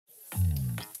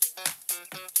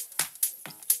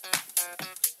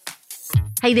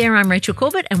Hey there, I'm Rachel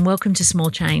Corbett and welcome to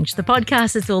Small Change, the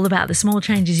podcast that's all about the small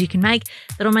changes you can make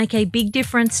that'll make a big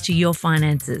difference to your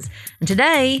finances. And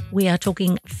today we are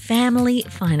talking family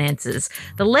finances.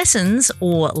 The lessons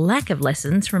or lack of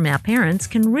lessons from our parents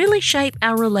can really shape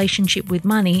our relationship with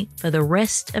money for the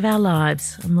rest of our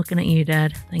lives. I'm looking at you,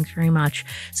 Dad. Thanks very much.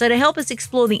 So to help us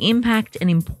explore the impact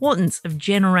and importance of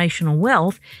generational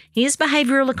wealth, here's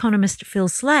behavioural economist Phil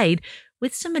Slade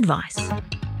with some advice.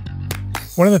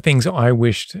 One of the things I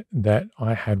wished that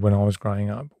I had when I was growing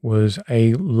up was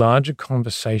a larger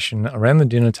conversation around the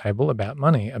dinner table about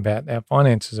money, about our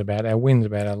finances, about our wins,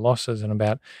 about our losses, and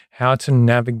about how to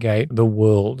navigate the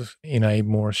world in a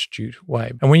more astute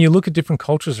way. And when you look at different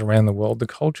cultures around the world, the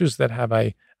cultures that have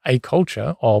a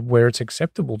culture of where it's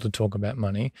acceptable to talk about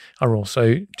money are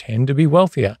also tend to be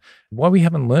wealthier. Why we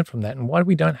haven't learned from that and why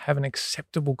we don't have an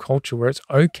acceptable culture where it's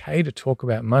okay to talk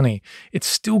about money, it's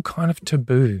still kind of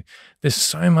taboo. There's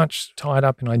so much tied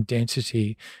up in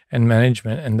identity and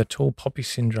management and the tall poppy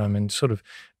syndrome and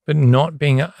but not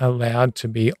being allowed to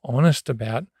be honest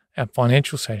about our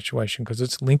financial situation because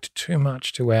it's linked too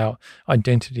much to our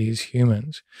identity as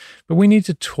humans. But we need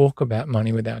to talk about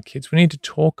money with our kids. We need to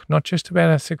talk not just about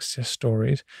our success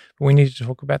stories, but we need to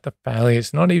talk about the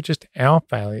failures, not even just our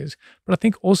failures, but I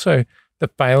think also the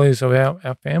failures of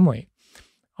our family.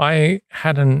 I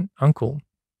had an uncle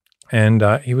and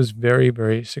he was very,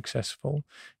 very successful.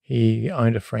 He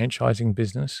owned a franchising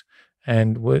business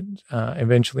and would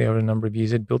eventually, over a number of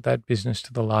years, had built that business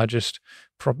to the largest,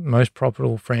 most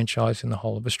profitable franchise in the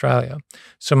whole of Australia.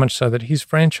 So much so that his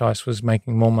franchise was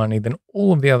making more money than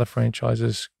all of the other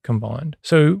franchises combined.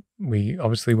 So we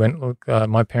obviously went,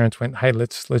 my parents went, hey,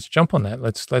 let's jump on that.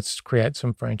 Let's create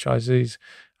some franchisees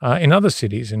in other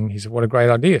cities. And he said, what a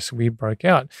great idea. So we broke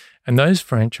out. And those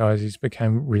franchisees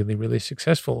became really, really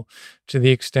successful to the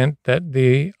extent that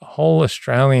the whole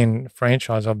Australian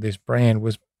franchise of this brand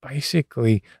was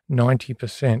basically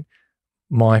 90%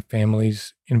 my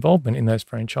family's involvement in those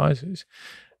franchises.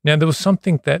 Now, there was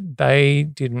something that they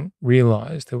didn't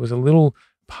realize. There was a little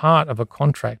part of a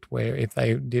contract where if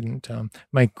they didn't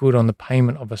make good on the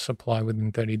payment of a supply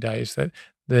within 30 days, that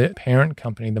the parent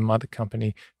company, the mother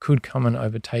company, could come and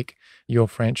overtake your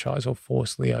franchise or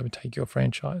forcibly overtake your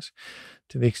franchise,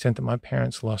 to the extent that my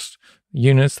parents lost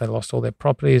units, they lost all their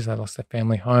properties, they lost their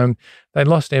family home, they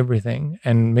lost everything.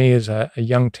 And me as a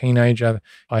young teenager,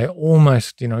 I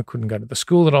almost, couldn't go to the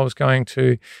school that I was going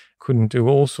to, couldn't do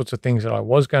all sorts of things that I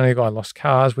was going to go. I lost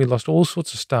cars, we lost all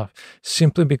sorts of stuff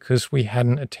simply because we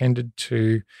hadn't attended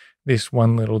to this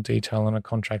one little detail in a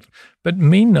contract. But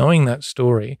me knowing that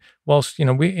story, whilst,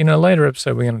 we in a later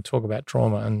episode, we're going to talk about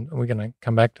trauma and we're going to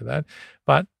come back to that.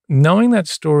 But knowing that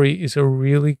story is a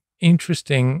really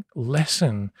interesting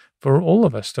lesson for all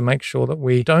of us to make sure that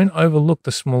we don't overlook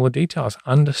the smaller details,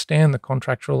 understand the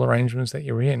contractual arrangements that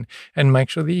you're in, and make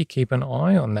sure that you keep an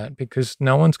eye on that, because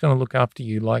no one's going to look after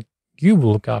you like you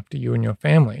will look after you and your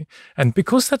family. And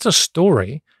because that's a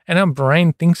story and our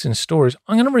brain thinks in stories,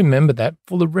 I'm going to remember that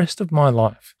for the rest of my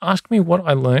life. Ask me what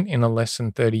I learned in a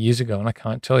lesson 30 years ago and I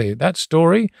can't tell you. That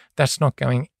story, that's not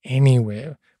going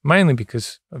anywhere, mainly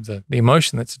because of the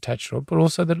emotion that's attached to it, but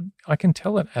also that I can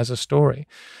tell it as a story.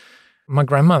 My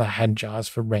grandmother had jars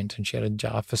for rent and she had a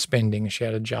jar for spending. She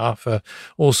had a jar for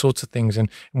all sorts of things. And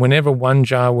whenever one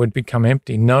jar would become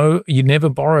empty, no, you never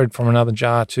borrowed from another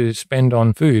jar to spend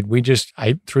on food. We just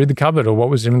ate through the cupboard or what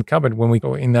was in the cupboard when we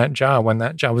were in that jar, when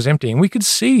that jar was empty. And we could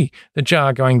see the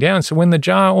jar going down. So when the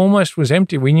jar almost was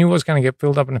empty, we knew it was going to get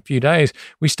filled up in a few days.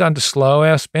 We started to slow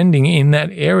our spending in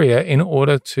that area in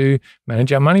order to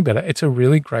manage our money better. It's a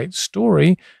really great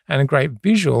story and a great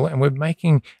visual, and we're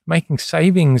making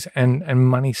savings and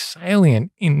money salient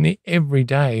in the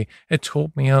everyday. It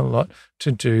taught me a lot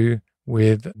to do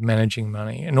with managing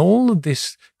money. And all of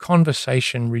this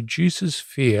conversation reduces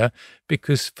fear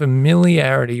because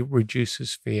familiarity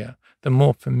reduces fear. The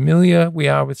more familiar we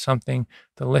are with something,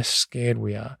 the less scared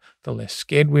we are. The less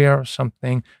scared we are of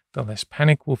something, the less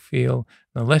panic we'll feel,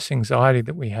 the less anxiety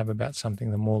that we have about something,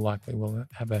 the more likely we'll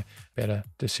have a better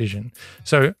decision.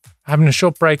 So having a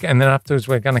short break, and then afterwards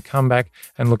we're going to come back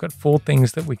and look at 4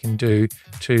 things that we can do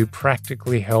to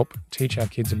practically help teach our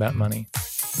kids about money.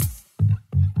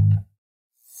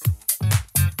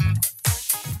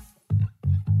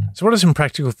 So what are some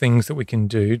practical things that we can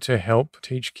do to help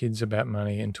teach kids about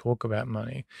money and talk about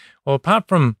money? Well, apart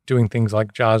from doing things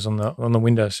like jars on the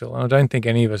windowsill, and I don't think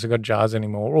any of us have got jars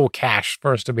anymore or cash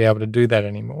for us to be able to do that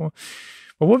anymore.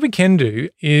 But what we can do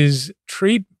is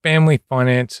treat family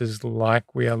finances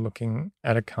like we are looking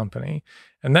at a company.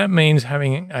 And that means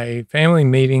having a family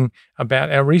meeting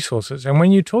about our resources. And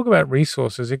when you talk about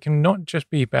resources, it can not just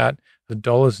be about the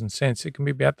dollars and cents. It can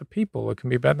be about the people. It can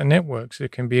be about the networks.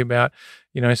 It can be about,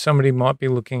 somebody might be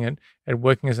looking at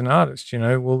working as an artist.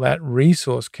 Well, that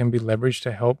resource can be leveraged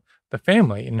to help the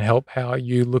family and help how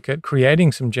you look at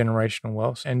creating some generational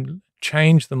wealth and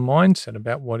change the mindset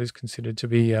about what is considered to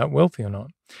be wealthy or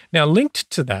not. Now, linked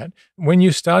to that, when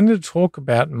you're starting to talk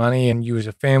about money and you as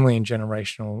a family and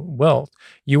generational wealth,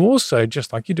 you also,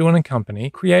 just like you do in a company,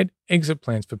 create exit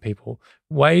plans for people,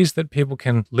 ways that people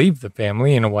can leave the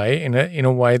family in a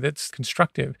way that's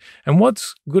constructive. And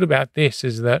what's good about this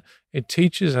is that it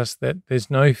teaches us that there's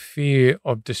no fear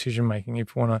of decision making.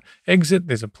 If you want to exit,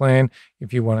 there's a plan.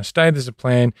 If you want to stay, there's a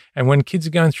plan. And when kids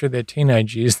are going through their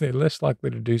teenage years, they're less likely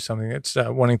to do something that's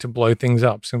wanting to blow things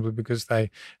up simply because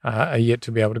they are yet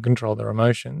to be able to control their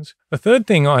emotions. The third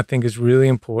thing I think is really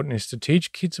important is to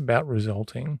teach kids about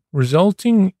resulting.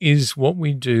 Resulting is what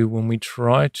we do when we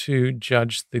try to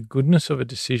judge the goodness of a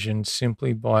decision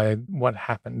simply by what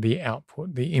happened, the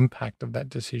output, the impact of that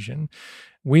decision.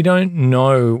 We don't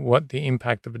know what the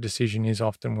impact of a decision is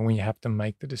often when we have to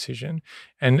make the decision.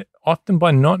 And often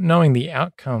by not knowing the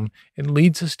outcome, it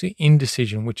leads us to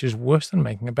indecision, which is worse than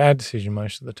making a bad decision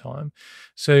most of the time.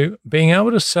 So being able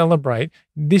to celebrate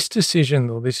this decision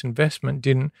or this investment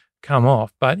didn't come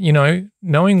off, but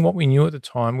knowing what we knew at the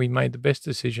time, we made the best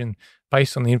decision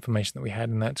based on the information that we had,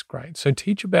 and that's great. So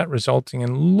teach about resulting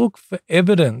and look for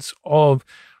evidence of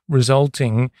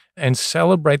resulting and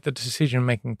celebrate the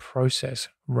decision-making process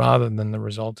rather than the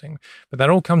resulting. But that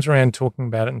all comes around talking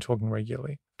about it and talking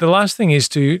regularly. The last thing is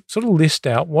to sort of list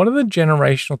out what are the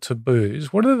generational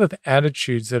taboos, what are the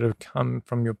attitudes that have come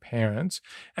from your parents,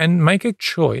 and make a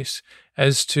choice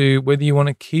as to whether you want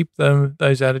to keep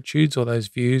those attitudes or those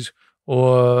views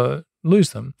or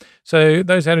lose them. So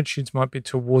those attitudes might be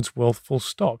towards wealth, full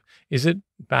stop. Is it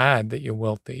bad that you're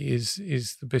wealthy?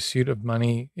 Is the pursuit of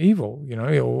money evil,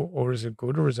 or is it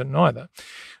good, or is it neither?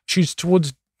 Choose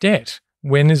towards debt.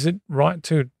 When is it right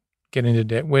to get into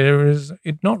debt? Where is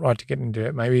it not right to get into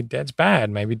debt? Maybe debt's bad.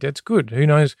 Maybe debt's good. Who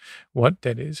knows what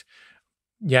debt is?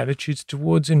 Your attitudes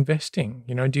towards investing.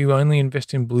 Do you only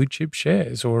invest in blue chip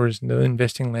shares, or is the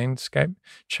investing landscape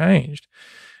changed?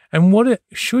 And what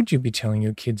should you be telling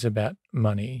your kids about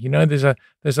money?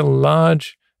 There's a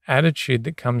large attitude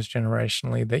that comes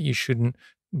generationally that you shouldn't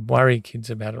worry kids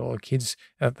about it, or kids,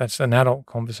 that's an adult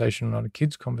conversation, not a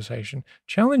kid's conversation.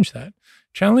 Challenge that.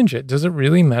 Challenge it. Does it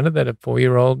really matter that a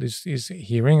 4-year-old is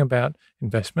hearing about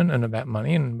investment and about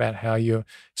money and about how you're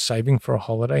saving for a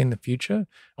holiday in the future?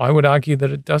 I would argue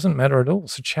that it doesn't matter at all.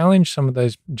 So challenge some of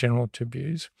those general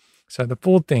taboos. So the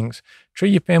 4 things: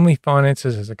 treat your family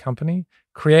finances as a company,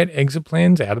 create exit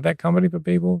plans out of that company for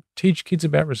people, teach kids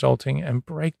about resulting, and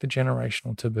break the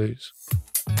generational taboos.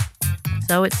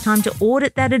 So it's time to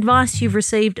audit that advice you've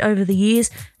received over the years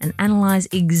and analyse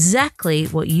exactly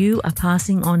what you are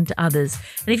passing on to others.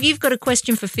 And if you've got a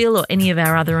question for Phil or any of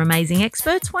our other amazing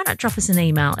experts, why not drop us an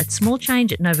email at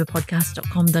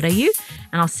smallchange@novapodcast.com.au,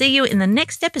 and I'll see you in the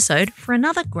next episode for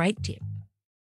another great tip.